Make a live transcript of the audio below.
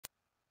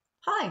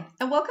Hi,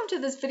 and welcome to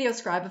this video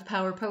scribe of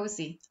Power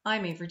Posey.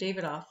 I'm Avery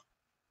Davidoff.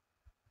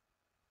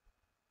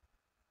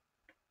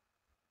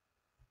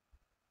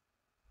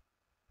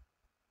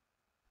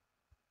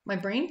 My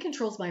brain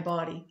controls my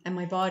body, and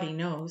my body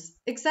knows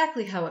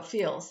exactly how it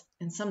feels,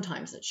 and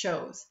sometimes it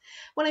shows.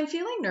 When I'm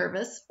feeling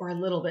nervous or a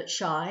little bit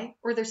shy,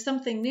 or there's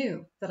something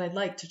new that I'd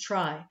like to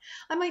try,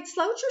 I might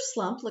slouch or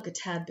slump, look a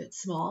tad bit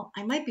small.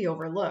 I might be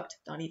overlooked,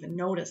 not even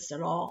noticed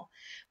at all.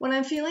 When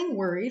I'm feeling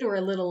worried or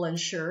a little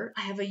unsure,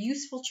 I have a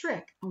useful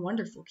trick, a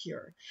wonderful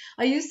cure.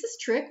 I use this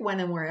trick when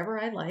and wherever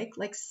I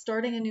like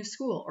starting a new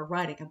school or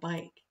riding a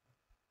bike.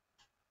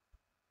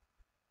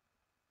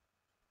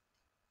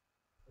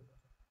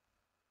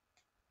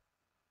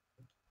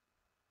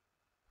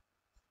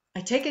 I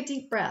take a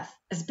deep breath,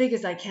 as big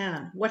as I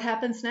can. What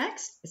happens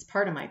next is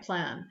part of my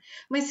plan.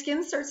 My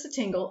skin starts to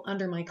tingle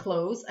under my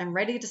clothes. I'm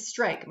ready to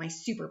strike my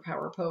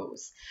superpower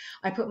pose.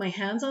 I put my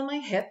hands on my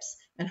hips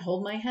and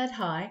hold my head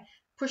high,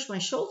 push my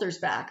shoulders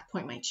back,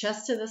 point my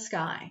chest to the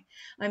sky.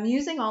 I'm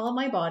using all of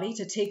my body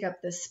to take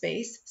up this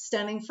space,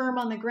 standing firm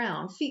on the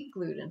ground, feet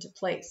glued into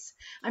place.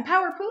 I'm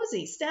Power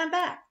Posey, stand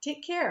back,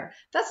 take care.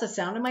 That's the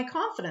sound of my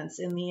confidence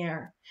in the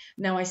air.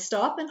 Now I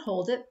stop and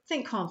hold it,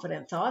 think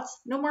confident thoughts,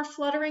 no more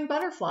fluttering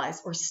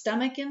butterflies or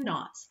stomach in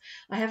knots.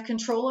 I have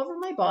control over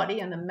my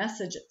body and the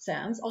message it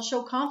sends. I'll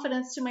show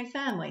confidence to my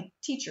family,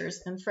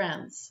 teachers, and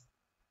friends.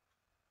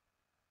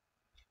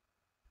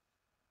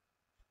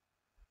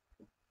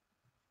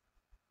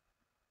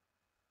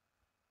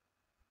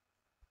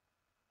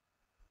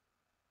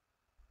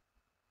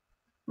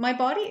 My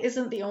body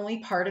isn't the only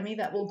part of me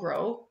that will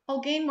grow.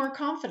 I'll gain more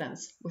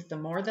confidence with the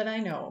more that I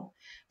know.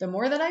 The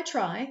more that I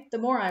try, the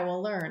more I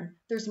will learn.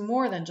 There's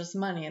more than just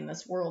money in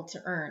this world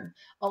to earn.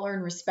 I'll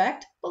earn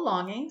respect,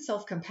 belonging,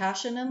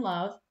 self-compassion, and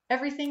love.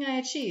 Everything I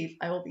achieve,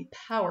 I will be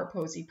Power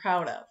Posey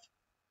proud of.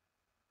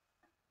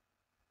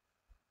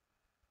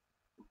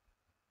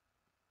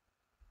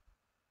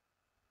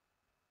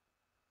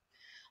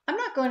 I'm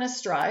not going to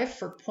strive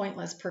for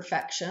pointless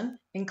perfection.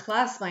 In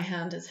class, my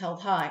hand is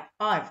held high.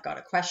 I've got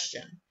a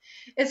question.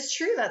 It's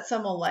true that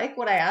some will like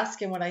what I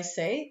ask and what I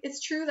say.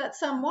 It's true that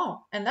some won't,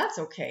 and that's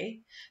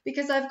okay,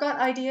 because I've got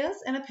ideas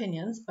and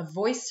opinions, a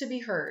voice to be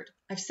heard.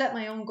 I've set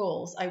my own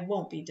goals. I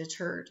won't be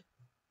deterred.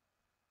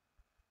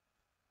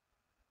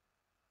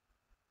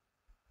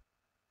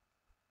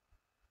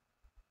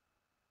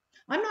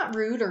 I'm not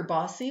rude or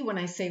bossy when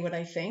I say what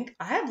I think.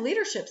 I have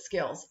leadership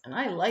skills, and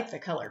I like the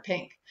color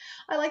pink.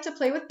 I like to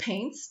play with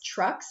paints,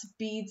 trucks,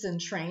 beads,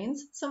 and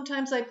trains.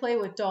 Sometimes I play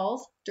with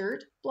dolls,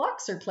 dirt,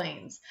 blocks, or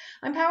planes.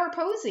 I'm Power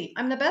Posey.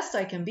 I'm the best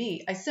I can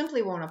be. I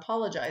simply won't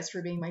apologize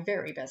for being my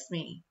very best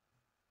me.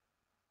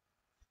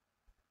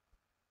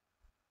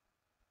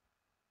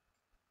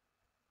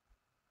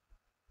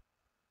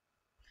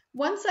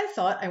 Once I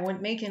thought I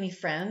wouldn't make any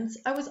friends.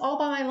 I was all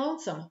by my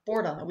lonesome,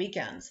 bored on the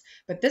weekends.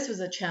 But this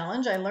was a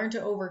challenge I learned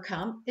to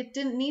overcome. It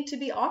didn't need to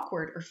be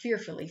awkward or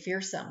fearfully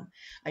fearsome.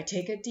 I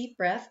take a deep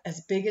breath,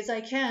 as big as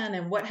I can,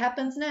 and what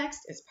happens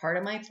next is part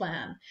of my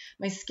plan.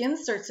 My skin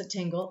starts to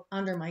tingle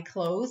under my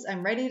clothes.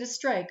 I'm ready to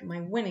strike my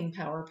winning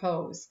power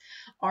pose.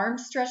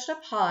 Arms stretched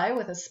up high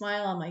with a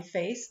smile on my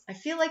face. I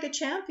feel like a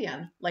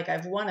champion, like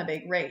I've won a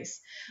big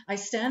race. I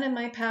stand in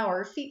my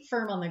power, feet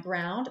firm on the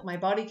ground. My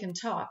body can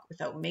talk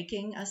without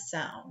making a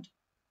sound.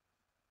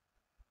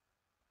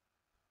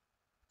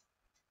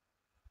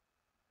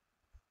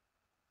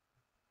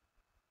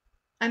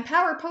 I'm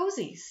Power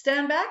Posey.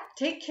 Stand back,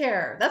 take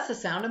care. That's the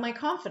sound of my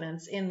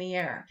confidence in the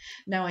air.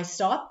 Now I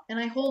stop and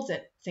I hold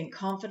it. Think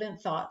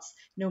confident thoughts.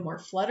 No more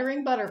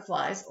fluttering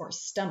butterflies or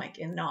stomach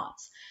in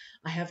knots.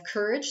 I have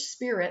courage,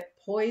 spirit,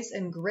 poise,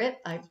 and grit.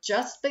 I've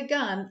just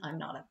begun. I'm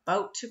not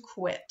about to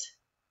quit.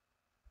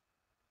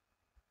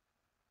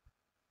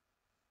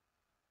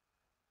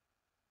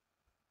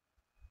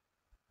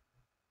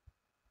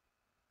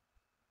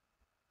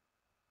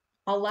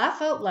 I'll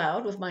laugh out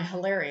loud with my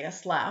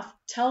hilarious laugh,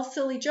 tell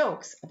silly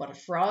jokes about a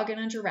frog and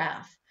a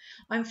giraffe.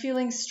 I'm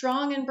feeling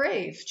strong and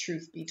brave,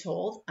 truth be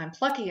told. I'm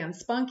plucky and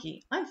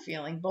spunky, I'm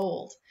feeling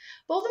bold.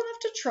 Bold enough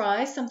to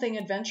try something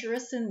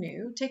adventurous and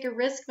new, take a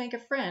risk, make a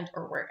friend,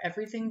 or wear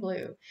everything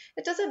blue.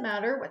 It doesn't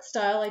matter what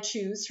style I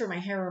choose for my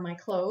hair or my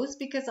clothes,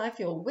 because I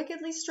feel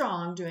wickedly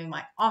strong doing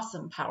my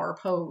awesome power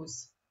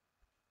pose.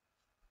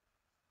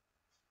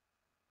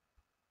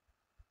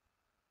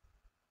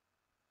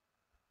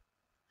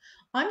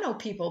 I'm no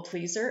people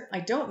pleaser.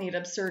 I don't need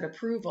absurd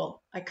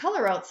approval. I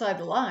color outside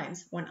the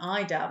lines when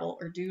I dabble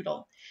or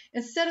doodle.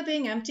 Instead of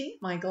being empty,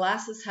 my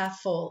glass is half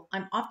full.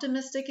 I'm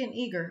optimistic and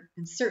eager,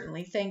 and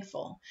certainly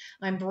thankful.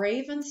 I'm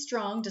brave and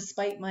strong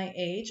despite my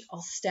age.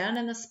 I'll stand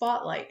in the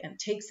spotlight and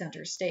take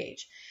center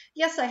stage.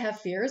 Yes, I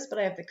have fears, but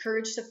I have the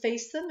courage to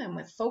face them, and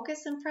with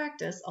focus and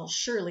practice, I'll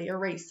surely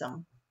erase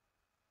them.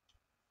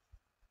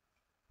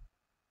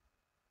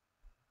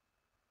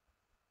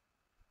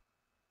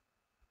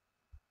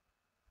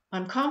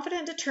 I'm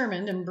confident,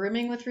 determined, and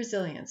brimming with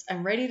resilience.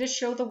 I'm ready to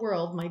show the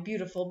world my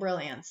beautiful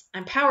brilliance.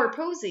 I'm Power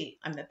Posey.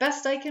 I'm the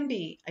best I can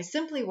be. I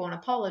simply won't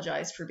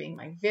apologize for being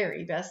my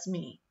very best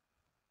me.